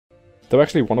Do I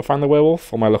actually want to find the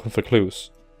werewolf, or am I looking for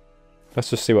clues? Let's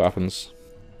just see what happens.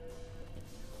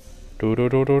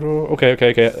 Okay,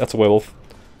 that's a werewolf.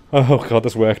 Oh god,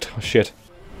 this worked. Oh shit.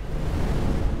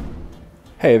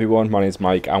 Hey everyone, my name's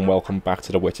Mike and welcome back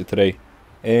to The Witcher today.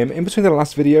 In between the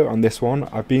last video and this one,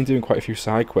 I've been doing quite a few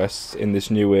side quests in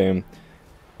this new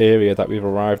area that we've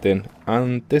arrived in.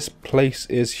 And this place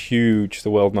is huge, the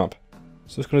world map.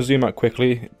 So I'm just going to zoom out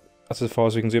quickly, that's as far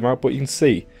as we can zoom out, but you can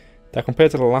see that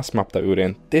compared to the last map that we were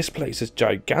in, this place is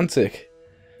gigantic.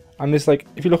 And it's like,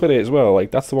 if you look at it as well,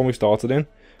 like that's the one we started in.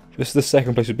 This is the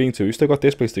second place we've been to. We've still got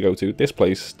this place to go to. This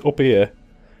place, up here,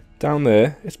 down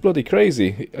there. It's bloody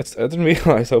crazy. I didn't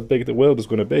realise how big the world was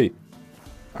going to be.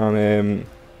 And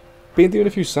been doing a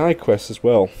few side quests as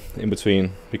well, in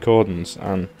between recordings.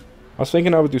 And I was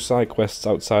thinking I would do side quests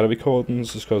outside of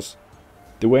recordings, just because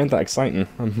they weren't that exciting.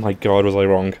 And my god, was I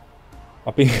wrong.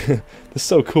 They're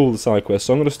so cool, the side quests.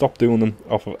 So I'm going to stop doing them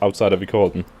outside of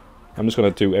recording. I'm just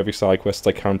going to do every side quest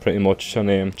I can pretty much.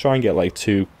 And try and get like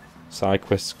 2 side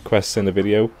quests in the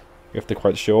video if they're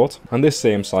quite short. And this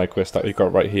same side quest that we've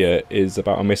got right here is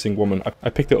about a missing woman.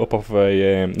 I picked it up off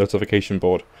a notification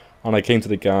board, and I came to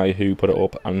the guy who put it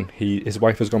up, and his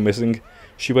wife has gone missing.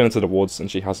 She went into the woods and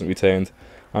she hasn't returned.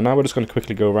 And now we're just going to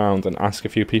quickly go around and ask a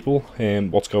few people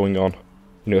what's going on,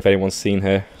 you know, if anyone's seen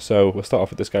her. So we'll start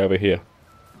off with this guy over here.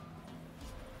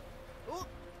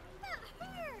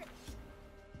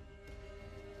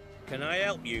 Can I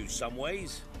help you some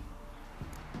ways?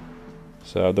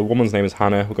 So the woman's name is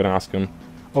Hannah. We're going to ask him.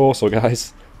 Oh, also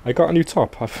guys, I got a new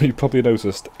top. You probably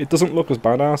noticed. It doesn't look as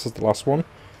badass as the last one,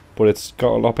 but it's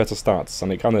got a lot better stats,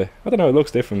 and it kind of, I don't know, it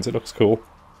looks different. It looks cool.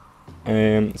 So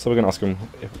we're going to ask him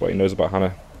what he knows about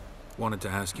Hannah. Wanted to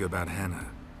ask you about Hannah.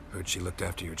 Heard she looked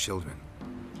after your children.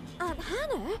 Aunt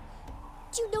Hannah?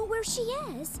 Do you know where she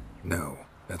is? No,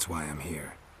 that's why I'm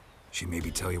here. She maybe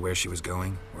tell you where she was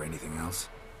going, or anything else?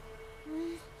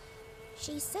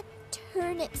 She said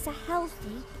turnips are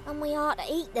healthy and we ought to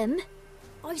eat them.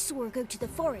 I saw her go to the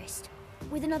forest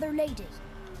with another lady.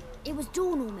 It was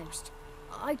dawn almost.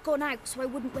 I'd gone out so I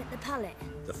wouldn't wet the pallet.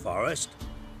 The forest?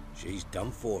 She's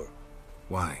done for.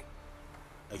 Why?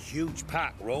 A huge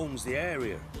pack roams the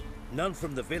area. None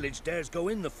from the village dares go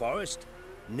in the forest.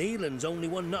 Neelan's only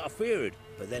one not afeared,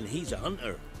 but then he's a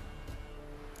hunter.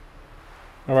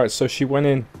 Alright, so she went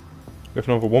in with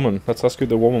another woman. Let's ask who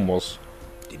the woman was.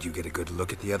 Did you get a good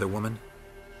look at the other woman?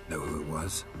 Know who it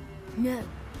was? No.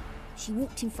 She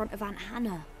walked in front of Aunt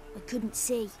Hannah. I couldn't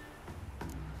see.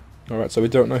 Alright, so we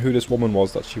don't know who this woman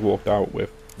was that she walked out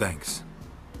with. Thanks.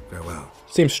 Farewell.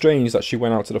 Seems strange that she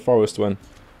went out to the forest when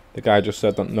the guy just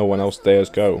said that no one else dares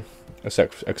go,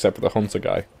 except for the hunter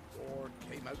guy.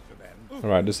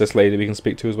 Alright, there's this lady we can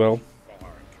speak to as well.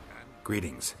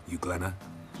 Greetings, you Glenna?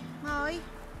 Aye.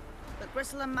 But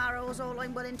gristle and marrow is all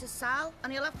I'm willing to sell,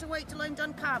 and you'll have to wait till I'm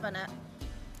done carving it.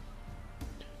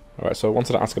 Alright, so I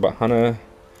wanted to ask about Hannah.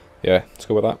 Yeah, let's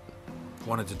go with that.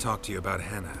 Wanted to talk to you about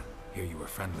Hannah. Hear you were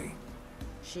friendly.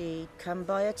 She come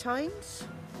by at times?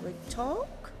 We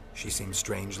talk? She seems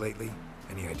strange lately.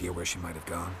 Any idea where she might have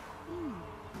gone?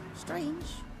 Strange.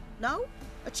 No?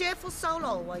 A cheerful soul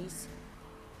always.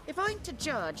 If I'm to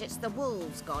judge, it's the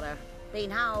wolves got her.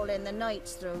 Been howling the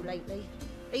nights through lately.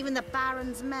 Even the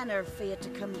Baron's men are feared to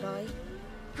come by.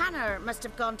 Hannah must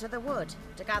have gone to the wood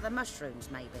to gather mushrooms,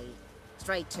 maybe.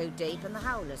 Strayed too deep and the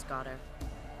howlers got her.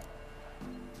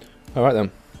 Alright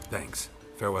then. Thanks.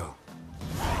 Farewell.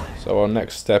 So our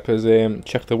next step is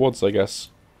check the woods, I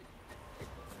guess.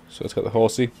 So let's get the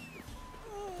horsey.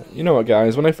 You know what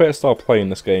guys, when I first started playing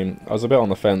this game, I was a bit on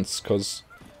the fence because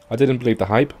I didn't believe the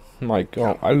hype. My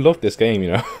god, I love this game,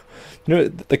 you know. You know,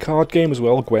 the card game as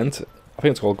well, Gwent, I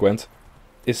think it's called Gwent,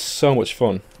 is so much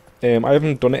fun. I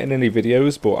haven't done it in any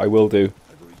videos, but I will do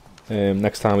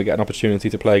next time we get an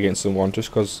opportunity to play against someone, just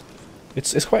because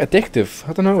it's quite addictive.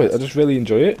 I don't know, I just really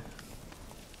enjoy it.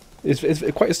 It's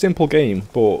quite a simple game,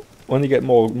 but when you get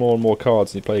more and more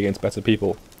cards and you play against better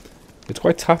people, it's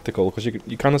quite tactical, because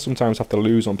you kind of sometimes have to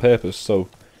lose on purpose, so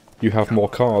you have more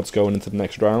cards going into the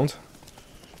next round.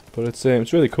 But it's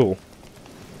really cool.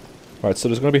 Right, so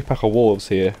there's going to be a pack of wolves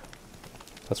here.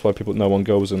 That's why no one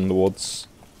goes in the woods.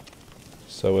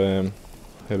 So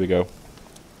here we go.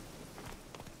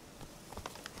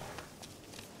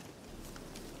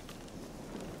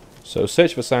 So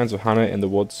search for signs of Hannah in the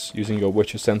woods using your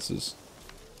Witcher senses.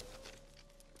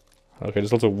 Okay,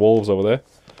 there's lots of wolves over there.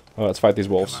 Oh, let's fight these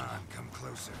wolves. Come on, come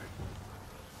closer.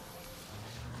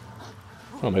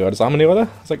 Oh my god, is that many over there?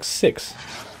 It's like 6.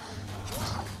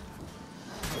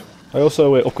 I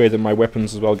also upgraded my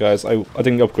weapons as well, guys. I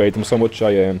didn't upgrade them so much,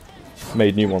 I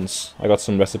made new ones. I got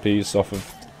some recipes off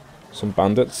of some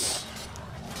bandits.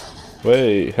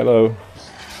 Wait, hello.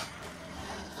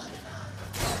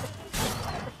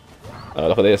 Oh,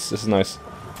 look at this. This is nice.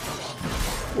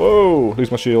 Whoa!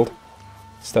 Lose my shield.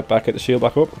 Step back, get the shield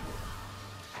back up.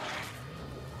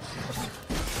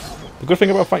 The good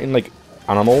thing about fighting, like,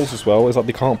 animals as well is that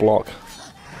they can't block.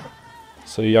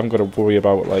 So you haven't got to worry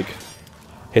about, like,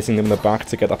 hitting them in the back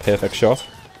to get that perfect shot.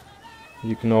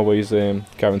 You can always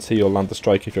guarantee you'll land the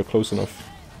strike if you're close enough.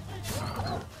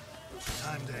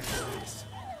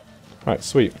 Right,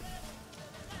 sweet.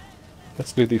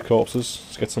 Let's loot these corpses.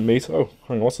 Let's get some meat. Oh,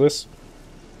 hang on, what's this?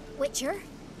 Witcher?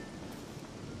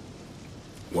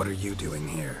 What are you doing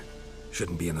here?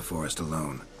 Shouldn't be in the forest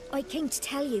alone. I came to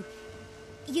tell you.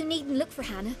 You needn't look for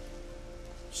Hannah.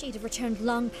 She'd have returned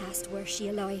long past were she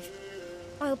alive.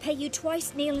 I'll pay you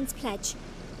twice Neelan's pledge.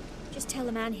 Just tell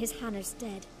the man his Hannah's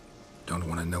dead. Don't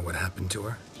want to know what happened to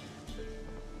her?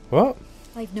 What?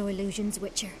 I've no illusions,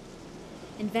 Witcher.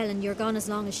 In Velen, you're gone as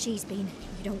long as she's been.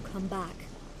 You don't come back.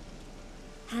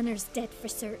 Hannah's dead for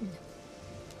certain.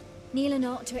 Neelan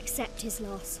ought to accept his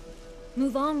loss.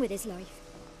 Move on with his life.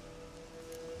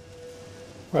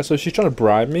 Right, so she's trying to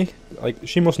bribe me? Like,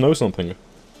 she must know something.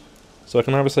 So I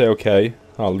can either say, okay,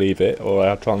 I'll leave it, or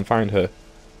I'll try and find her.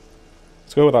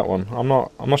 Let's go with that one. I'm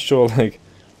not sure, like,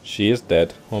 she is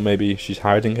dead. Or maybe she's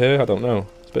hiding her, I don't know.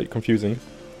 It's a bit confusing.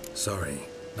 Sorry,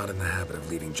 not in the habit of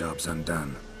leaving jobs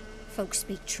undone. Folks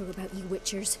speak true about you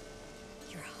Witchers.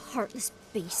 You're heartless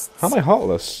beasts. How am I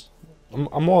heartless?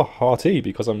 I'm more hearty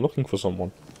because I'm looking for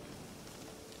someone.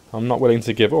 I'm not willing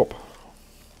to give up.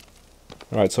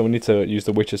 Right, so we need to use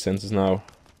the Witcher senses now.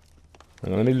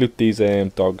 Hang on, let me loot these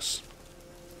dogs.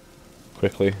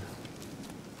 Quickly.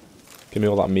 Give me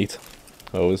all that meat.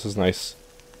 Oh, this is nice.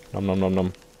 Nom nom nom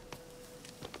nom.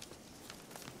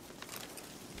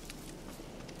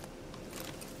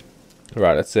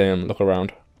 Right, let's look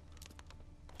around.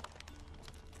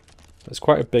 It's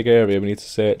quite a big area we need to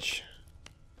search.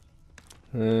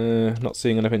 Not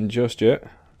seeing anything just yet.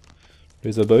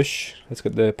 There's a bush. Let's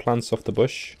get the plants off the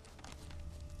bush.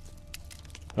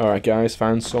 Alright guys,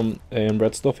 found some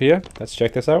red stuff here. Let's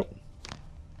check this out.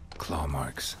 Claw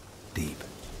marks. Deep.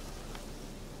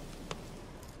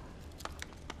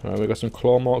 Alright, we got some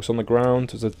claw marks on the ground.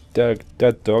 There's a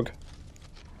dead dog.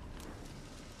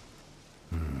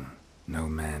 No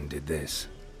man did this.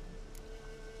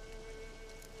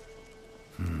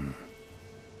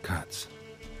 Cuts.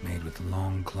 Made with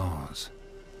long claws.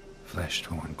 Flesh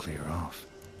torn clear off.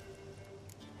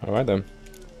 Alright then.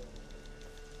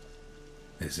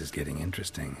 This is getting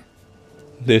interesting.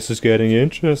 This is getting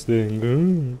interesting.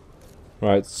 Ooh.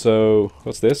 Right, so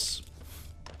what's this?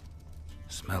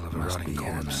 Smell of a rotting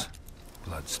corpse.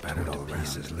 Blood spattered all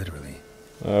pieces, literally.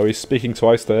 He's speaking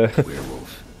twice there.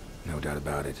 Werewolf. No doubt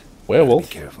about it. Werewolf?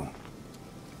 Be careful.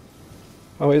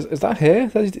 Oh, is that her?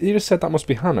 You just said that must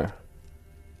be Hannah.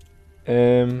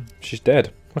 She's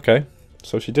dead. Okay,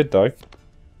 so she did die.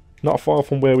 Not far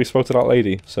from where we spoke to that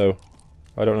lady, so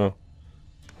I don't know.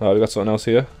 We got something else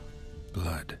here.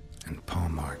 Blood and paw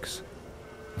marks.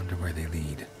 Wonder where they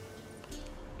lead.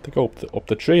 They go up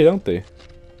the tree, don't they?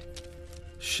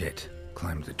 Shit.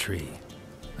 Climbed the tree.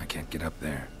 I can't get up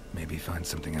there. Maybe find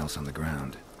something else on the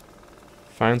ground.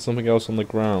 Find something else on the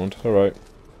ground. Alright.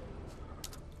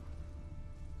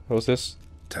 What was this?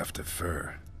 Tuft of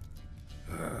fur.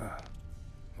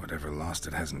 Whatever lost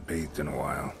it hasn't bathed in a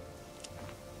while.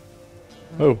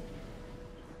 Oh.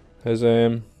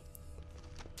 There's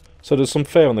so there's some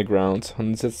fur on the ground,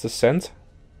 and it's the scent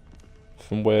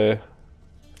from where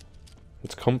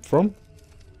it's come from.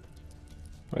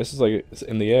 This is like it's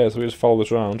in the air, so we just follow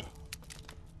this around.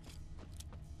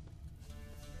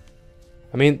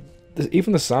 I mean,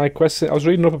 even the side quests. I was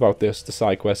reading up about this, the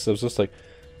side quests. I was just like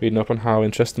reading up on how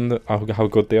interesting, how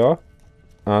good they are,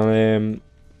 and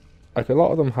like a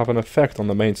lot of them have an effect on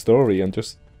the main story, and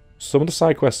just some of the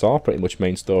side quests are pretty much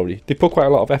main story. They put quite a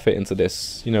lot of effort into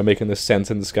this, you know, making the scent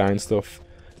in the sky and stuff.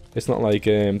 It's not like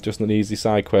just an easy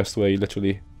side quest where you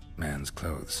literally... Man's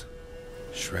clothes.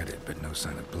 Shredded, but no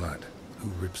sign of blood. Who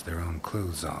rips their own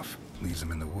clothes off? Leaves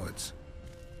them in the woods.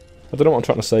 I don't know what I'm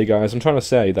trying to say, guys. I'm trying to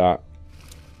say that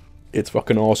it's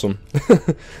fucking awesome.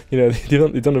 You know,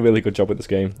 they've done a really good job with this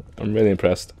game. I'm really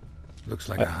impressed. Looks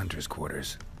like a hunter's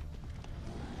quarters.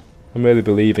 I'm really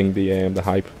believing the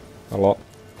hype a lot.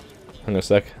 Hang on a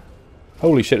sec.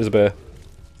 Holy shit, there's a bear.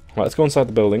 Right, let's go inside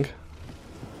the building.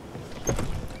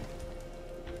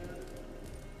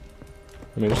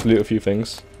 Let me just loot a few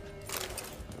things.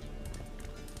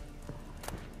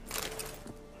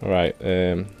 Alright,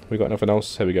 we got nothing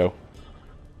else. Here we go.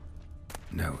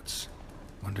 Notes.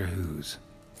 Wonder whose.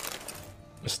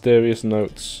 Mysterious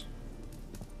notes.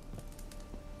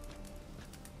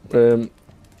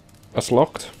 That's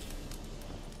locked.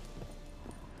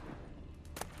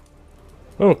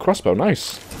 Oh, crossbow,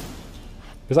 nice.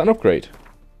 Is that an upgrade?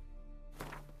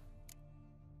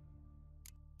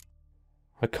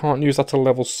 I can't use that till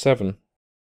level 7.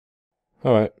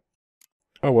 Alright.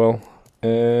 Oh well.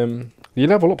 You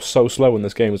level up so slow in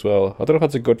this game as well. I don't know if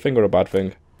that's a good thing or a bad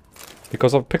thing.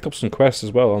 Because I've picked up some quests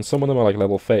as well, and some of them are like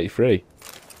level 33.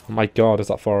 Oh my god, is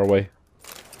that far away?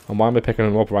 And why am I picking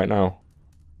them up right now?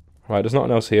 Right, there's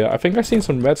nothing else here. I think I've seen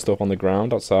some red stuff on the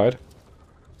ground outside.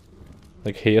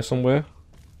 Like here somewhere.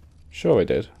 Sure I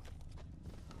did.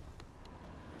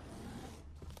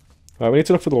 Right, we need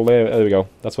to look for the layer. There we go.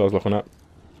 That's what I was looking at.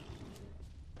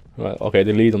 Right, okay,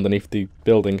 they lead underneath the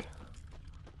building.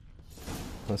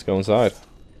 Let's go inside.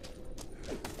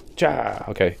 Ja!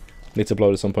 Okay, need to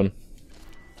blow to something.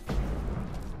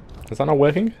 Is that not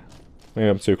working? Maybe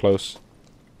I'm too close.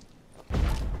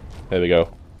 There we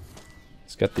go.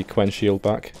 Let's get the Quen shield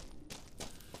back.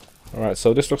 Alright,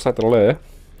 so this looks like the lair.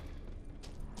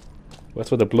 That's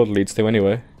where the blood leads to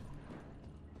anyway.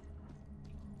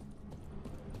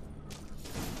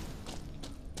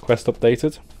 Quest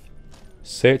updated.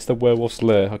 Search the werewolf's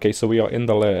lair. Okay, so we are in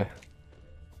the lair.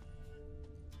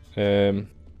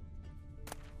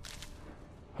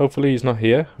 Hopefully he's not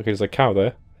here. Okay, there's a cow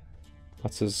there.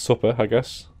 That's his supper, I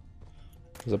guess.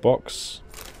 There's a box.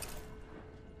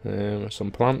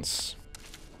 Some plants.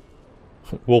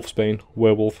 Wolfsbane.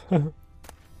 Werewolf.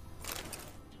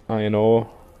 Iron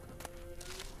ore.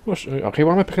 Okay,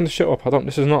 why am I picking this shit up?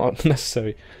 This is not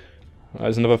necessary.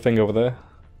 There's another thing over there.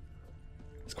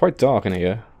 It's quite dark in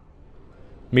here.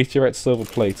 Meteorite silver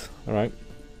plate. Alright.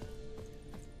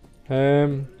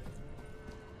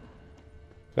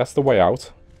 That's the way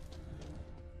out.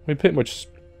 We pretty much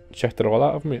checked it all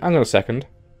out, haven't we? Hang on a second.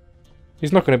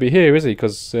 He's not going to be here, is he?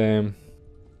 Because, don't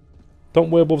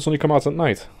werewolves only come out at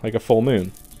night? Like a full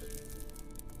moon?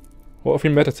 What if we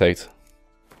meditate?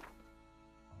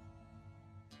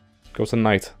 Go to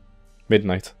night.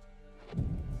 Midnight.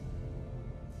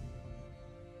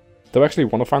 Do I actually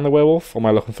want to find the werewolf, or am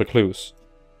I looking for clues?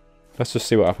 Let's just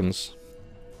see what happens.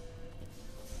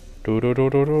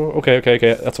 Okay,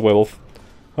 that's a werewolf.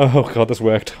 Oh god, this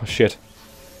worked. Oh shit.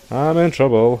 I'm in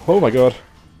trouble. Oh my god.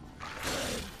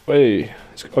 Wait.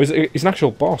 Oh, he's an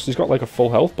actual boss. He's got like a full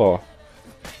health bar.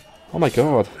 Oh my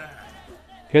god.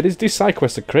 Yeah, these side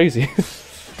quests are crazy.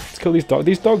 Let's kill these dogs.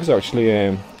 These dogs are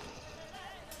actually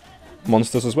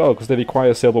monsters as well, because they require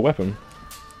a silver weapon.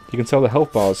 You can tell the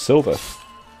health bar is silver.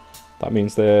 That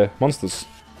means they're monsters.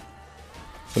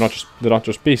 They're not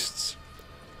just beasts.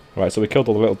 Right, so we killed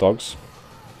all the little dogs.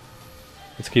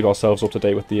 Let's keep ourselves up to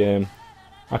date with the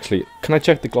actually, can I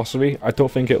check the glossary? I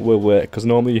don't think it will work, because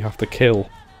normally you have to kill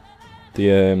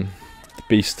the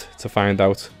beast to find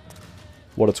out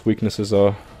what its weaknesses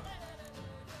are.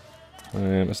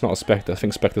 It's not a spectre. I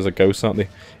think spectres are ghosts, aren't they?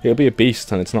 It'll be a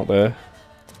beast and it's not there.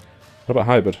 What about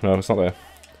hybrid? No, it's not there.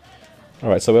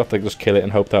 Alright, so we have to just kill it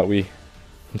and hope that we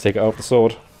can take it out with the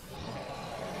sword.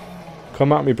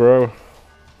 Come at me, bro.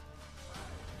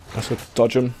 Let's go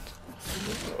dodge him.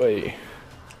 Wait.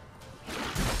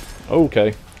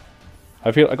 Okay.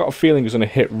 I got a feeling he's gonna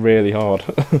hit really hard.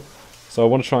 So I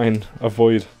want to try and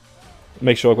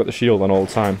make sure I've got the shield on all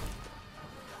the time.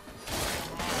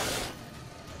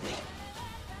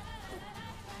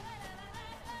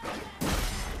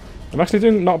 I'm actually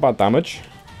doing not bad damage.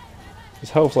 His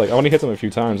health's like, I only hit him a few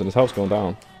times and his health's going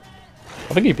down.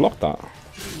 I think he blocked that.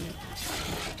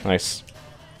 Nice.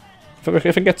 If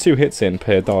I can get 2 hits in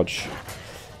per dodge,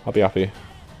 I'll be happy.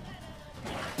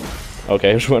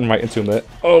 Okay, I just went right into him there.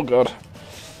 Oh god.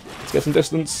 Let's get some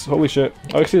distance. Holy shit.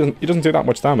 Oh, actually, he doesn't do that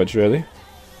much damage, really.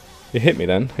 He hit me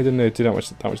then. He didn't do that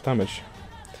much damage.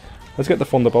 Let's get the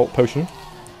Thunderbolt potion.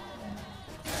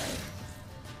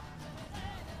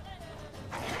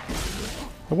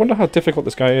 I wonder how difficult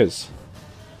this guy is.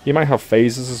 He might have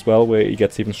phases as well, where he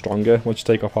gets even stronger once you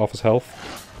take off half his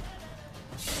health.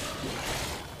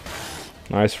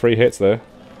 Nice, 3 hits there.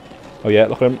 Oh yeah,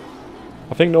 look at him.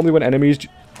 I think normally when enemies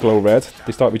glow red,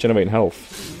 they start regenerating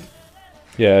health.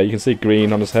 Yeah, you can see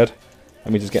green on his head.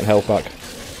 That means he's getting health back.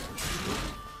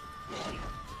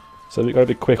 So we've got to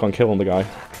be quick on killing the guy.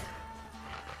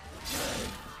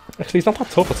 Actually, he's not that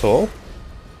tough at all.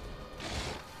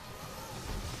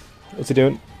 What's he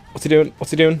doing? What's he doing?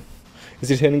 What's he doing? Is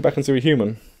he turning back into a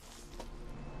human?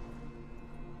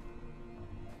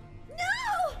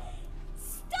 No!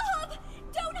 Stop!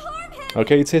 Don't harm him!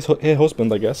 Okay, it's his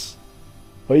husband, I guess.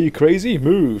 Are you crazy?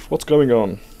 Move! What's going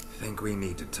on? Think we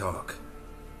need to talk.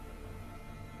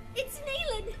 It's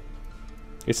Neelan!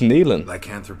 It's Neelan.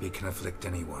 Lycanthropy can afflict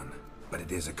anyone. But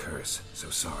it is a curse, so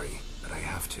sorry, but I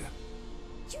have to.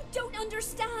 You don't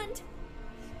understand.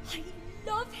 I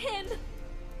love him.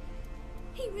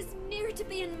 He was near to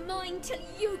being mine till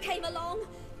you came along.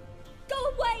 Go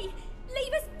away.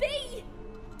 Leave us be.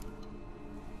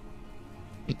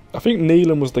 I think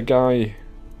Neelan was the guy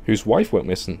whose wife went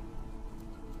missing.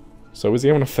 So is he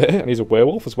having an affair and he's a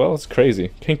werewolf as well? That's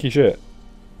crazy. Kinky shit.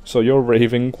 So you're a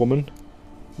raving woman.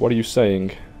 What are you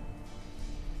saying?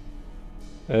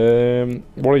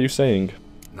 What are you saying?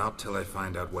 Not till I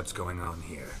find out what's going on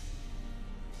here.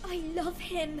 I love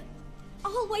him.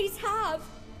 Always have.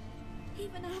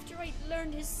 Even after I'd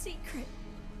learned his secret.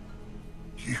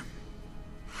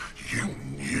 You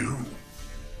knew?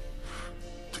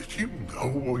 Did you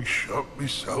know I shut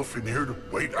myself in here to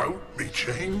wait out me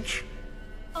change?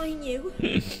 I knew,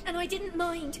 and I didn't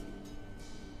mind.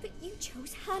 But you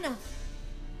chose Hannah.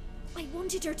 I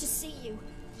wanted her to see you.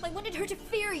 I wanted her to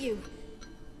fear you.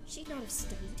 She'd not have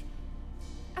stayed.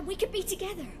 And we could be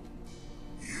together.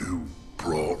 You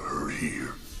brought her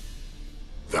here.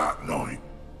 That night.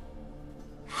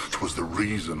 'Twas the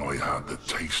reason I had the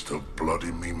taste of blood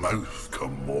in me mouth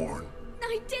come morn.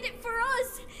 I did it for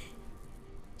us.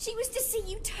 She was to see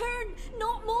you turn,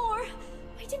 not more.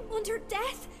 I didn't want her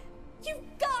death.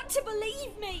 You've got to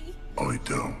believe me. I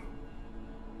don't.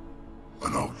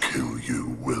 And I'll kill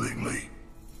you willingly.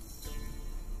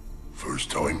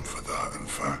 First time for that, in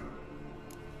fact.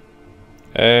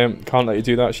 Can't let you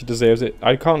do that. She deserves it.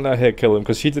 I can't let her kill him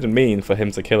because she didn't mean for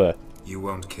him to kill her. You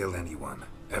won't kill anyone,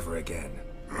 ever again.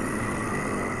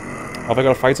 Have I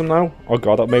got to fight him now? Oh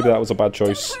god, maybe that was a bad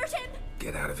choice. Don't hurt him.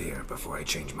 Get out of here before I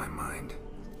change my mind.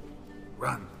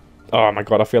 Run. Oh my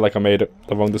god, I feel like I made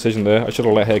the wrong decision there. I should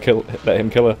have let him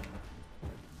kill her.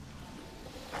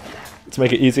 To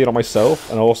make it easier on myself,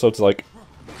 and also to like...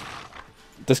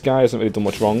 This guy hasn't really done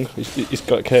much wrong. He's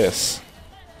got a curse.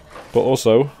 But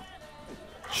also...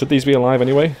 Should these be alive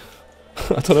anyway?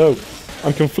 I don't know.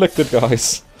 I'm conflicted,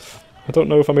 guys. I don't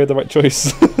know if I made the right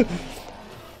choice.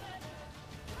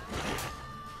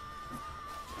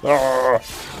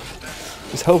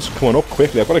 His health's coming up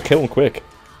quickly. I've got to kill him quick.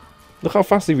 Look how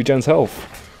fast he regens health.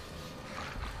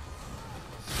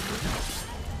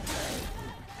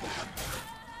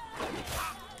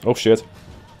 Oh shit.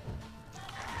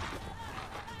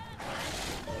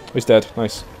 He's dead.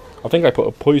 Nice. I think I put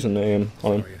a poison on him.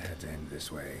 Sorry it had to end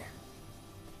this way.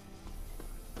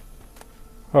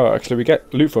 Oh, actually we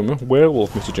get loot from him.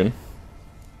 Werewolf messaging.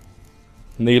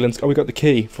 Neelan's... Oh, we got the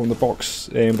key from the box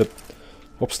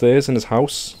upstairs in his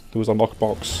house. There was a locked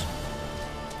box.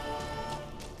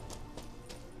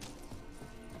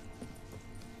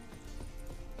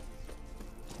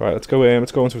 Right, let's go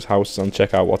into his house and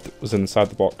check out what was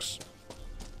inside the box.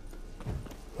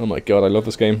 Oh my god, I love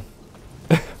this game.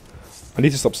 I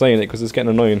need to stop saying it because it's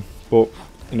getting annoying, but,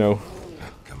 you know.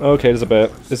 Okay, there's a bear.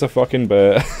 There's a fucking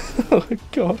bear. Oh my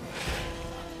god.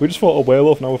 We just fought a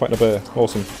werewolf, now we're fighting a bear.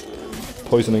 Awesome.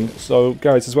 Poisoning. So,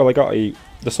 guys, as well, I got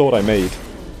the sword I made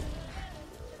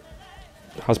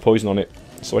has poison on it,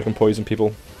 so I can poison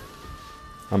people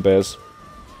and bears.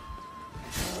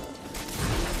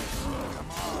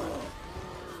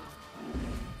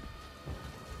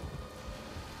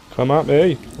 Come at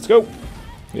me. Let's go.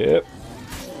 Yep.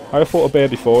 I fought a bear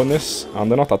before in this,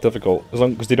 and they're not that difficult, as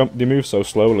long because they move so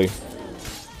slowly.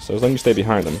 So as long as you stay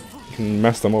behind them, you can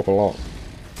mess them up a lot.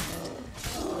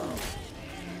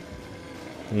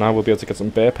 And now we'll be able to get some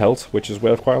bear pelt, which is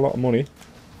worth quite a lot of money,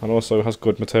 and also has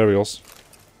good materials.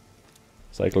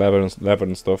 It's like leather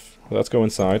and stuff. Let's go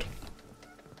inside.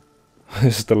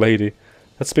 This is the lady.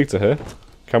 Let's speak to her.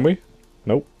 Can we?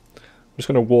 Nope. I'm just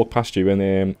gonna walk past you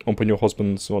and open your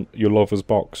your lover's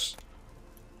box.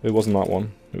 It wasn't that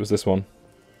one. It was this one.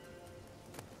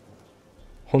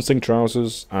 Hunting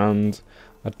trousers and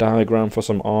a diagram for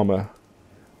some armor.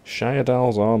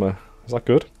 Shiredal's armor. Is that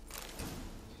good?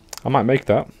 I might make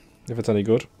that if it's any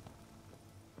good.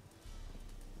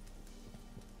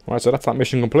 Right, so that's that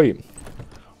mission complete.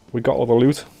 We got all the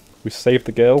loot. We saved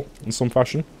the girl in some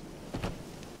fashion.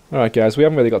 Alright guys, we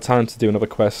haven't really got time to do another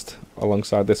quest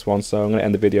alongside this one, so I'm going to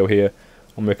end the video here.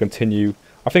 I'm going to continue.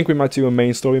 I think we might do a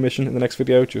main story mission in the next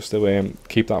video, just to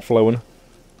keep that flowing.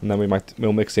 And then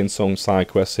we'll mix in some side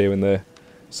quests here and there.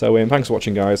 So thanks for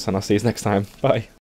watching guys, and I'll see you next time. Bye.